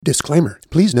Disclaimer.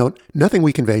 Please note, nothing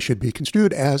we convey should be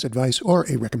construed as advice or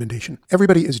a recommendation.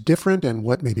 Everybody is different, and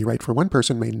what may be right for one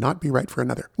person may not be right for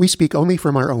another. We speak only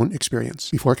from our own experience.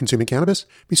 Before consuming cannabis,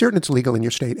 be certain it's legal in your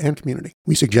state and community.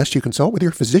 We suggest you consult with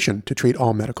your physician to treat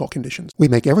all medical conditions. We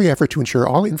make every effort to ensure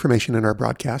all information in our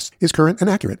broadcasts is current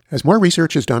and accurate. As more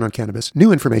research is done on cannabis,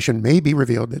 new information may be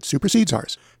revealed that supersedes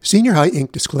ours. Senior High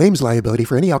Inc. disclaims liability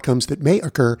for any outcomes that may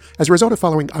occur as a result of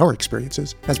following our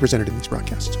experiences as presented in these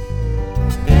broadcasts.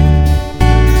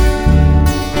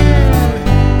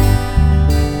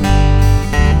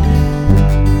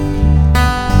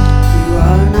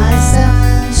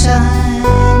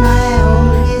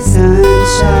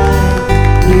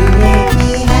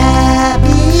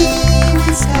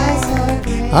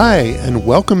 Hi, and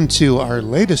welcome to our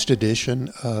latest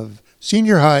edition of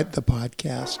Senior High, the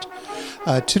podcast.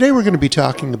 Today we're going to be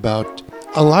talking about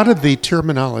a lot of the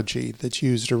terminology that's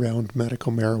used around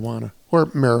medical marijuana, or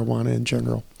marijuana in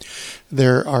general.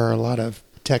 There are a lot of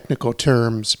technical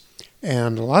terms,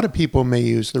 and a lot of people may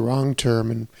use the wrong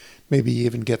term and maybe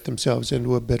even get themselves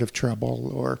into a bit of trouble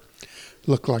or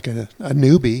look like a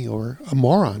newbie or a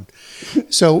moron.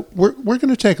 So we're going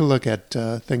to take a look at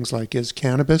things like, is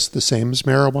cannabis the same as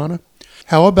marijuana?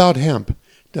 How about hemp?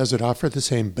 Does it offer the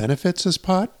same benefits as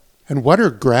pot? And what are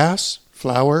grass,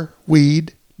 flower,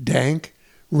 weed, dank,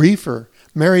 reefer,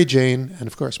 Mary Jane, and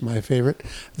of course my favorite,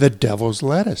 the devil's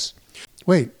lettuce?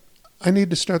 Wait, I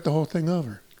need to start the whole thing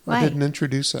over. Why? I didn't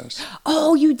introduce us.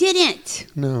 Oh, you didn't?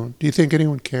 No. Do you think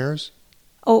anyone cares?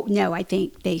 Oh, no, I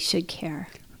think they should care.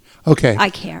 Okay. I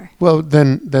care. Well,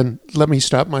 then let me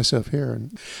stop myself here.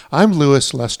 I'm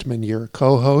Louis Lustman, your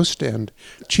co-host and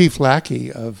chief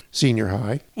lackey of Senior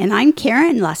High. And I'm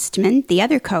Karen Lustman, the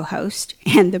other co-host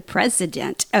and the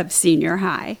president of Senior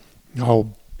High.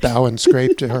 Oh, bow and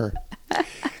scrape to her.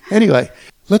 Anyway,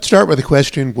 let's start with a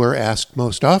question we're asked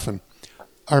most often.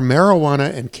 Are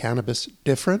marijuana and cannabis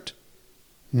different?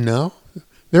 No.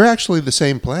 They're actually the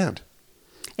same plant.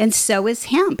 And so is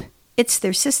hemp. It's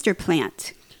their sister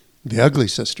plant. The ugly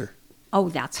sister. Oh,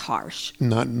 that's harsh.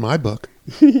 Not in my book.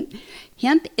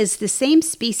 Hemp is the same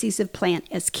species of plant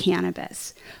as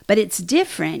cannabis, but it's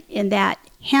different in that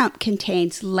hemp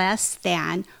contains less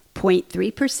than 0.3%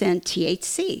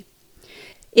 THC.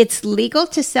 It's legal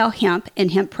to sell hemp and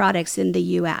hemp products in the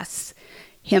U.S.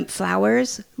 Hemp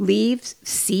flowers, leaves,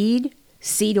 seed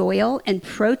oil, and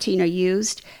protein are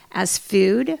used as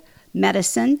food,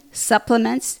 medicine,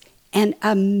 supplements, and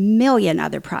a million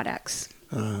other products.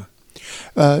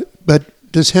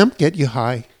 But does hemp get you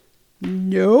high?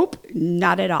 Nope,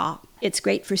 not at all. It's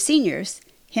great for seniors.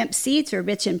 Hemp seeds are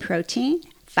rich in protein,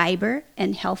 fiber,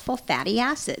 and healthful fatty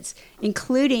acids,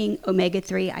 including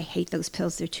omega-3, I hate those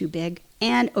pills, they're too big,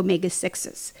 and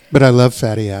omega-6s. But I love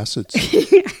fatty acids.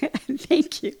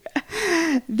 Thank you.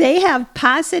 They have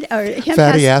positive...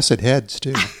 Fatty acid heads,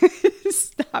 too.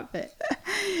 Stop it.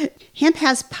 Hemp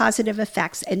has positive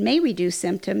effects and may reduce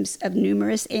symptoms of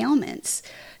numerous ailments,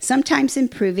 sometimes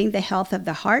improving the health of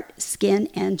the heart, skin,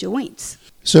 and joints.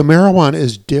 So marijuana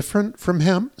is different from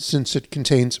hemp since it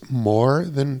contains more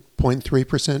than 0.3%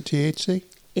 THC?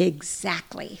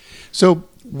 Exactly. So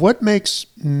what makes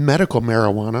medical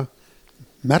marijuana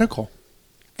medical?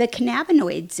 The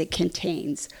cannabinoids it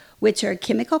contains, which are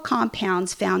chemical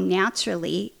compounds found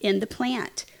naturally in the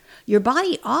plant. Your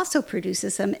body also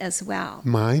produces them as well.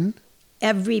 Mine?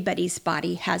 Everybody's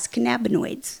body has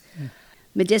cannabinoids.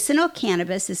 Medicinal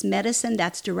cannabis is medicine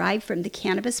that's derived from the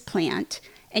cannabis plant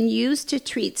and used to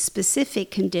treat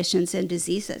specific conditions and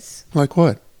diseases. Like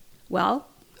what? Well,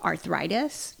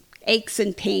 arthritis, aches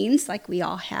and pains like we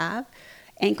all have,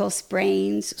 ankle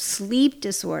sprains, sleep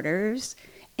disorders,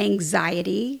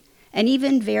 anxiety, and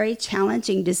even very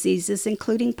challenging diseases,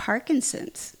 including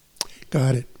Parkinson's.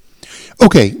 Got it.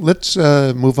 Okay, let's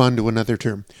move on to another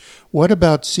term. What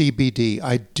about CBD?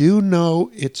 I do know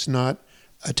it's not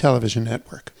a television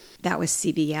network. That was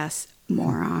CBS,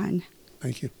 moron.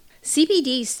 Thank you.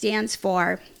 CBD stands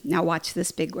for, now watch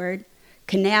this big word,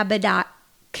 cannabidiol.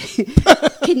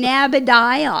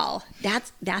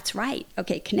 That's right.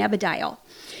 Okay, cannabidiol.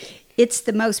 It's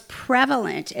the most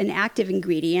prevalent and active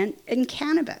ingredient in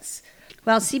cannabis.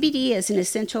 While CBD is an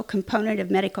essential component of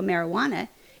medical marijuana,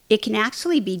 it can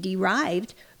actually be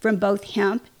derived from both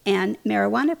hemp and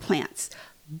marijuana plants.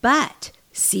 But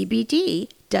CBD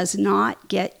does not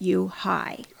get you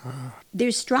high.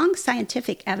 There's strong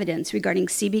scientific evidence regarding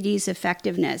CBD's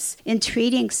effectiveness in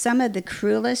treating some of the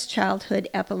cruelest childhood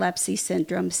epilepsy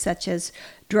syndromes such as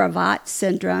Dravet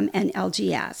syndrome and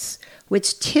LGS,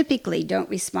 which typically don't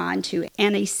respond to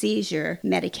anti-seizure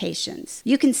medications.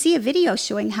 You can see a video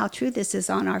showing how true this is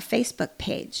on our Facebook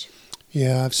page.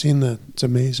 Yeah, I've seen that. It's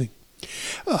amazing.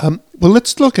 Well,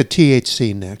 let's look at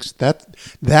THC next.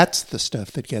 That's the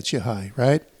stuff that gets you high,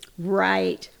 right?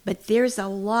 Right, but there's a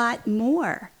lot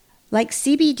more. Like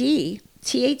CBD,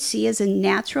 THC is a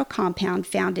natural compound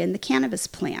found in the cannabis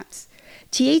plants.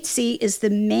 THC is the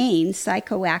main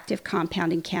psychoactive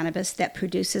compound in cannabis that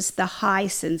produces the high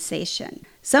sensation.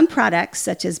 Some products,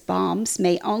 such as balms,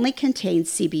 may only contain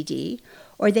CBD,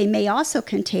 or they may also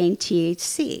contain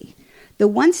THC. The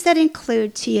ones that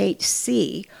include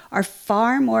THC are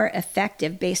far more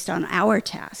effective based on our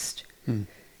test.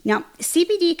 Now,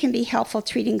 CBD can be helpful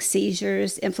treating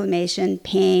seizures, inflammation,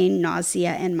 pain,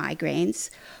 nausea, and migraines,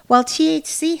 while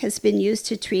THC has been used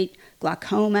to treat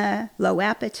glaucoma, low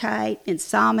appetite,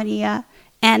 insomnia,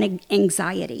 and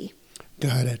anxiety.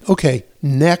 Got it. Okay,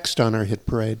 next on our hit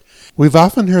parade, we've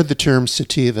often heard the terms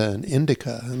Sativa and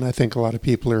Indica, and I think a lot of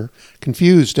people are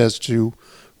confused as to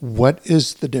what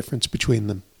is the difference between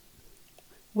them.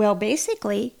 Well,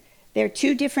 basically, they're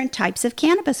two different types of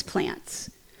cannabis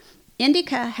plants.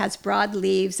 Indica has broad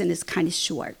leaves and is kind of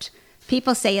short.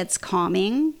 People say it's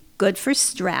calming, good for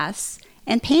stress,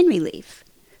 and pain relief.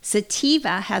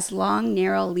 Sativa has long,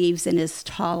 narrow leaves and is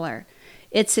taller.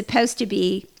 It's supposed to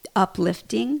be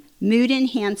uplifting,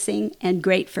 mood-enhancing, and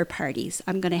great for parties.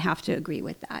 I'm going to have to agree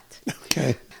with that.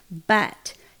 Okay.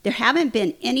 But there haven't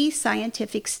been any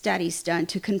scientific studies done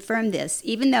to confirm this,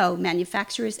 even though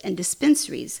manufacturers and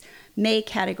dispensaries may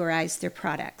categorize their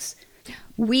products.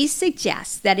 We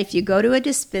suggest that if you go to a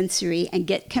dispensary and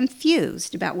get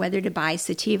confused about whether to buy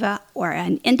Sativa or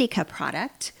an Indica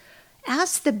product,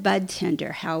 ask the bud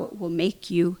tender how it will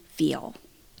make you feel.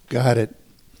 Got it.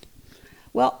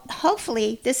 Well,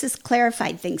 hopefully this has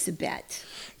clarified things a bit.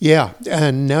 Yeah,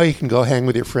 and now you can go hang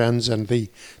with your friends and the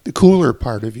cooler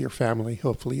part of your family,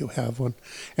 hopefully you have one,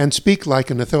 and speak like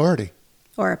an authority.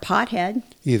 Or a pothead.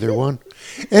 Either one.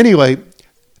 Anyway,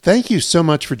 thank you so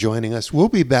much for joining us. We'll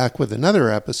be back with another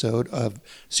episode of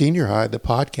Senior High, the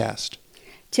podcast.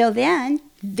 Till then,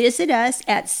 visit us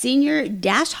at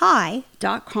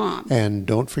senior-high.com. And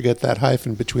don't forget that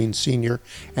hyphen between senior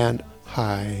and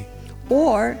high.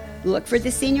 Or look for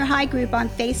the Senior High group on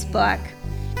Facebook.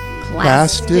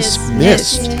 Class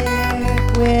dismissed.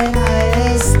 When I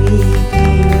lay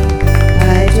sleeping,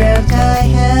 I dreamt I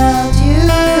held